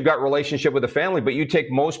because you've got a relationship with the family. But you take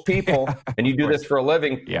most people, and you do this for a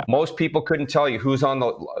living, most people couldn't tell you who's on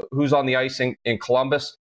the ice in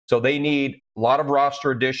Columbus. So they need a lot of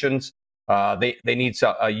roster additions. They need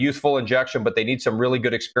a youthful injection, but they need some really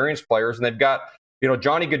good experienced players. And they've got,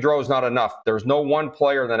 Johnny Gaudreau is not enough. There's no one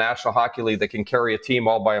player in the National Hockey League that can carry a team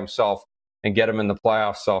all by himself and get them in the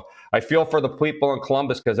playoffs. So I feel for the people in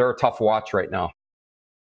Columbus because they're a tough watch right now.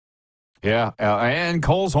 Yeah, and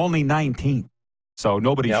Cole's only 19, so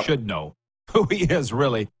nobody should know who he is,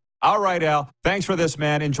 really. All right, Al, thanks for this,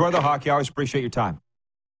 man. Enjoy the hockey. I always appreciate your time.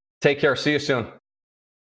 Take care. See you soon.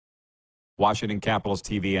 Washington Capitals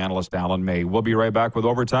TV analyst Alan May. We'll be right back with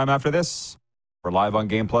Overtime after this. We're live on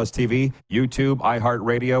Game Plus TV, YouTube,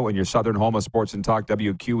 iHeartRadio, and your southern home of sports and talk,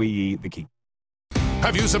 WQEE, The Key.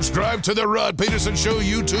 Have you subscribed to the Rod Peterson Show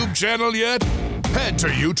YouTube channel yet? Head to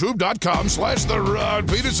youtube.com/The Rod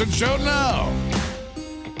Peterson Show now.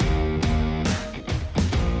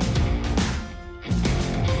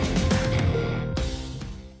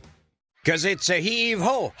 Cause it's a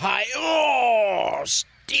heave-ho, hi-oh,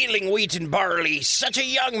 stealing wheat and barley, such a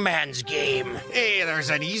young man's game. Hey, there's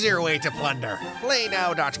an easier way to plunder.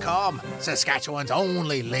 PlayNow.com, Saskatchewan's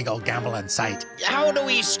only legal gambling site. How do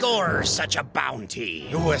we score such a bounty?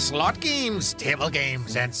 With slot games, table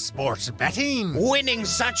games, and sports betting. Winning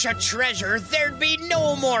such a treasure, there'd be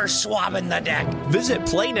no more swabbing the deck. Visit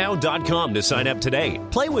PlayNow.com to sign up today.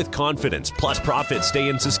 Play with confidence, plus profits stay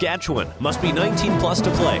in Saskatchewan. Must be 19 plus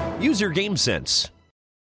to play. Use your game sense.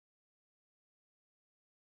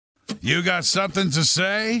 You got something to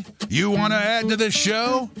say? You want to add to the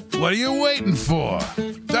show? What are you waiting for?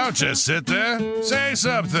 Don't just sit there. Say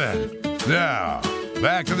something. Now,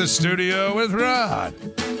 back to the studio with Rod.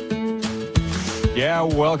 Yeah,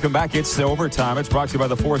 welcome back. It's Overtime. It's brought to you by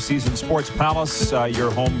the Four Seasons Sports Palace, your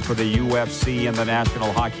home for the UFC and the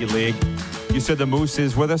National Hockey League. You said the Moose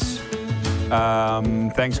is with us.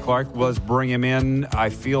 Thanks, Clark. Let's bring him in. I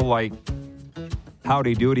feel like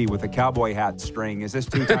Howdy Doody with a cowboy hat string. Is this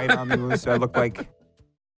too tight on the Moose? I look like...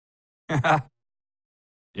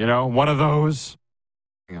 One of those.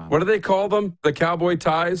 What do they call them? The cowboy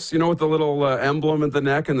ties, with the little emblem at the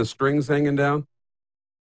neck and the strings hanging down?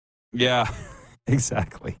 Yeah,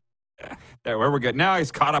 exactly. There, where we're good. Now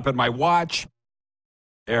he's caught up in my watch.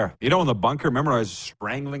 There. In the bunker, remember I was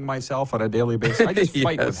strangling myself on a daily basis? I just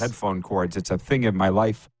fight with headphone cords. It's a thing in my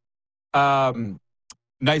life.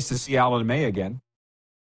 Nice to see Alan May again.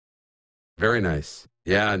 Very nice.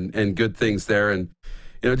 Yeah, and good things there. And,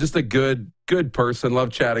 just a good person.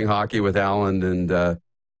 Love chatting hockey with Alan. And,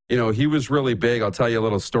 he was really big. I'll tell you a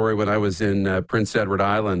little story. When I was in Prince Edward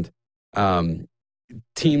Island,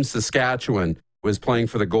 Team Saskatchewan was playing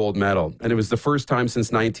for the gold medal. And it was the first time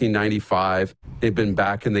since 1995 they'd been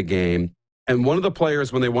back in the game. And one of the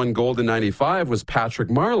players when they won gold in 95 was Patrick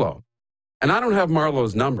Marleau. And I don't have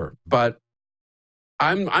Marleau's number, but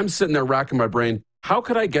I'm sitting there racking my brain. How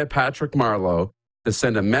could I get Patrick Marleau to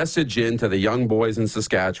send a message in to the young boys in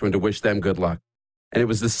Saskatchewan to wish them good luck? And it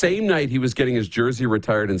was the same night he was getting his jersey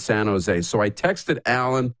retired in San Jose. So I texted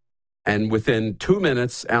Alan, and within 2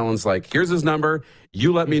 minutes, Alan's like, here's his number.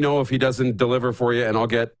 You let me know if he doesn't deliver for you, and I'll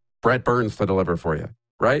get Brett Burns to deliver for you.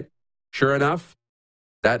 Right? Sure enough,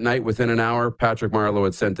 that night, within an hour, Patrick Marleau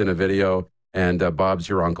had sent in a video, and Bob's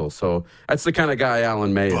your uncle. So that's the kind of guy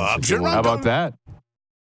Alan May is. Bob's your uncle. How about that?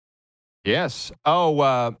 Yes.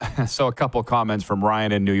 Oh, so a couple comments from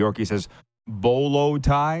Ryan in New York. He says, bolo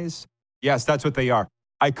ties? Yes, that's what they are.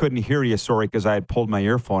 I couldn't hear you, sorry, because I had pulled my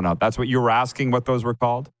earphone out. That's what you were asking what those were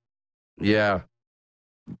called? Yeah.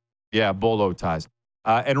 Yeah, bolo ties.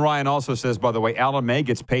 And Ryan also says, by the way, Alan May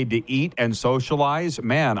gets paid to eat and socialize.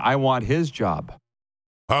 Man, I want his job.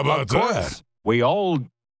 How about of course, that? We all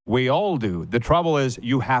do. The trouble is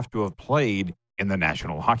you have to have played in the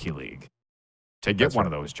National Hockey League to get one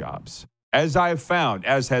of those jobs. As I've found,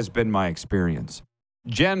 as has been my experience.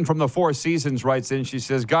 Jen from the Four Seasons writes in, she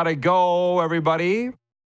says, gotta go, everybody.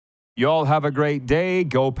 You all have a great day.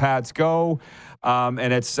 Go, Pats, go. And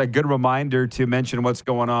it's a good reminder to mention what's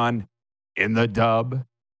going on in the Dub,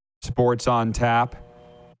 Sports on Tap,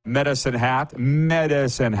 Medicine Hat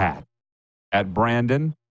at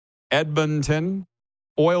Brandon, Edmonton,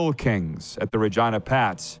 Oil Kings at the Regina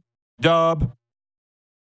Pats, Dub,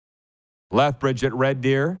 Lethbridge at Red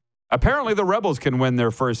Deer. Apparently the Rebels can win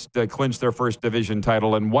their clinch their first division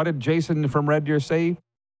title. And what did Jason from Red Deer say?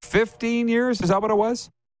 15 years? Is that what it was?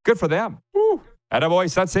 Good for them. Woo. Attaboy,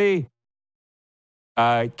 Sutsy.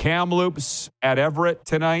 Kamloops at Everett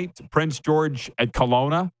tonight. Prince George at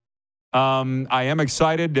Kelowna. I am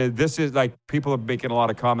excited. This is like people are making a lot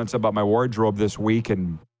of comments about my wardrobe this week.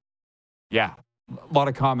 And yeah, a lot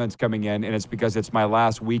of comments coming in. And it's because it's my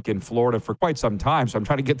last week in Florida for quite some time. So I'm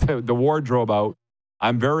trying to get the wardrobe out.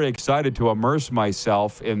 I'm very excited to immerse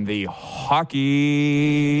myself in the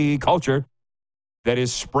hockey culture that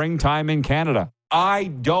is springtime in Canada. I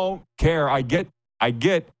don't care. I get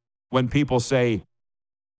when people say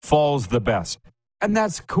fall's the best. And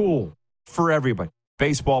that's cool for everybody.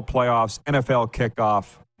 Baseball playoffs, NFL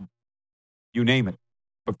kickoff, you name it.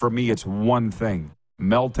 But for me, it's one thing.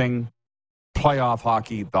 Melting, playoff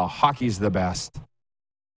hockey. The hockey's the best.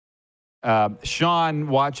 Sean,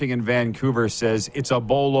 watching in Vancouver, says, it's a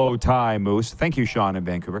bolo tie, Moose. Thank you, Sean, in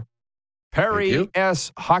Vancouver. Perry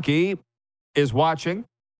S. Hockey is watching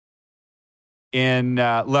in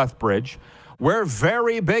Lethbridge. We're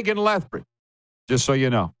very big in Lethbridge, just so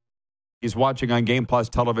you know. He's watching on Game Plus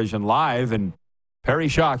Television Live, and Perry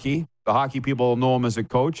Shockey, the hockey people know him as a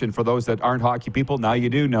coach, and for those that aren't hockey people, now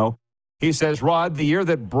you do know. He says, Rod, the year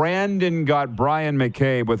that Brandon got Brian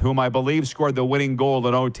McCabe, with whom I believe scored the winning goal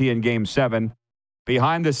in OT in Game 7,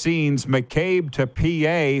 behind the scenes, McCabe to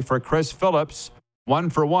PA for Chris Phillips,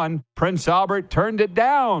 1-for-1. Prince Albert turned it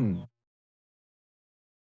down.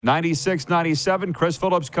 96-97, Chris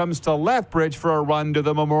Phillips comes to Lethbridge for a run to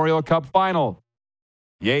the Memorial Cup final.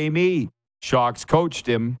 Yay me. Shocks coached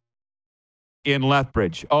him in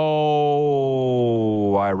Lethbridge.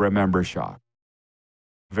 Oh, I remember Shock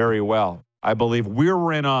very well. I believe we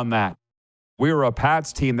were in on that. We were a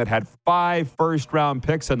Pats team that had 5 first-round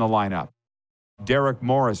picks in the lineup. Derek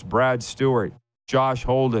Morris, Brad Stewart, Josh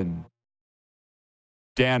Holden,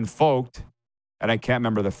 Dan Vogt, and I can't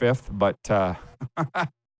remember the 5th, but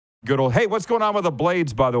good old. Hey, what's going on with the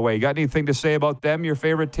Blades, by the way? You got anything to say about them, your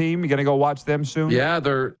favorite team? You going to go watch them soon? Yeah,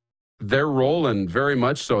 they're rolling, very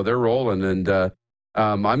much so. They're rolling, and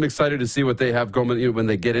I'm excited to see what they have going when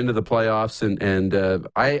they get into the playoffs. And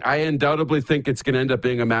I undoubtedly think it's going to end up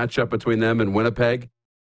being a matchup between them and Winnipeg,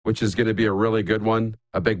 which is going to be a really good one,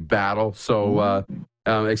 a big battle. So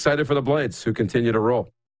excited for the Blades, who continue to roll.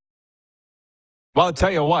 Well, I'll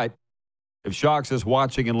tell you what. if Shawks is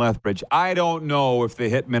watching in Lethbridge, I don't know if the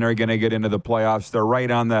Hitmen are going to get into the playoffs. They're right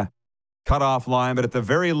on the cutoff line. But at the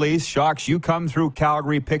very least, Shawks, you come through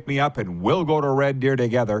Calgary, pick me up, and we'll go to Red Deer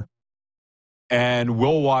together. And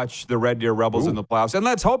we'll watch the Red Deer Rebels in the playoffs. And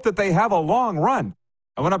let's hope that they have a long run.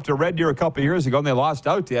 I went up to Red Deer a couple of years ago, and they lost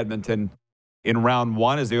out to Edmonton in round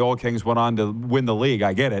one as the Oil Kings went on to win the league.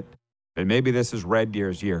 I get it. But maybe this is Red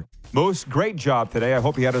Deer's year. Moose, great job today. I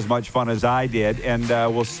hope you had as much fun as I did. And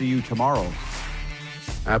we'll see you tomorrow.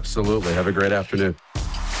 Absolutely. Have a great afternoon.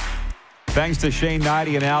 Thanks to Shane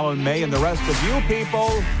Knighty and Alan May and the rest of you people.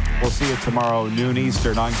 We'll see you tomorrow, noon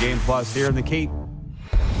Eastern on Game Plus here in the Keep.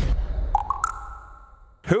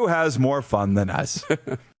 Who has more fun than us?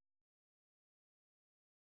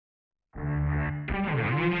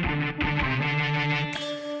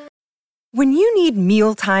 When you need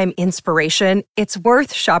mealtime inspiration, it's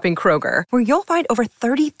worth shopping Kroger, where you'll find over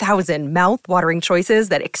 30,000 mouth-watering choices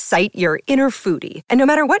that excite your inner foodie. And no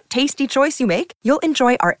matter what tasty choice you make, you'll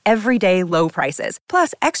enjoy our everyday low prices,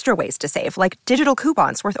 plus extra ways to save, like digital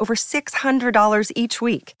coupons worth over $600 each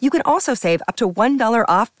week. You can also save up to $1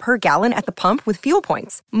 off per gallon at the pump with fuel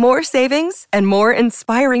points. More savings and more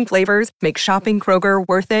inspiring flavors make shopping Kroger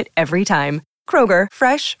worth it every time. Kroger,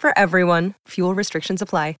 fresh for everyone. Fuel restrictions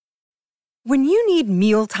apply. When you need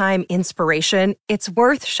mealtime inspiration, it's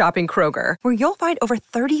worth shopping Kroger, where you'll find over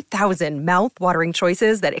 30,000 mouth-watering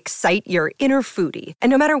choices that excite your inner foodie. And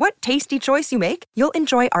no matter what tasty choice you make, you'll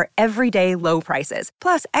enjoy our everyday low prices,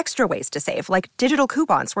 plus extra ways to save, like digital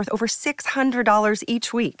coupons worth over $600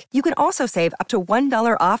 each week. You can also save up to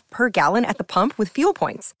 $1 off per gallon at the pump with fuel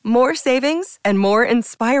points. More savings and more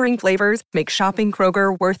inspiring flavors make shopping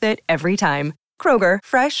Kroger worth it every time. Kroger,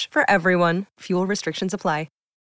 fresh for everyone. Fuel restrictions apply.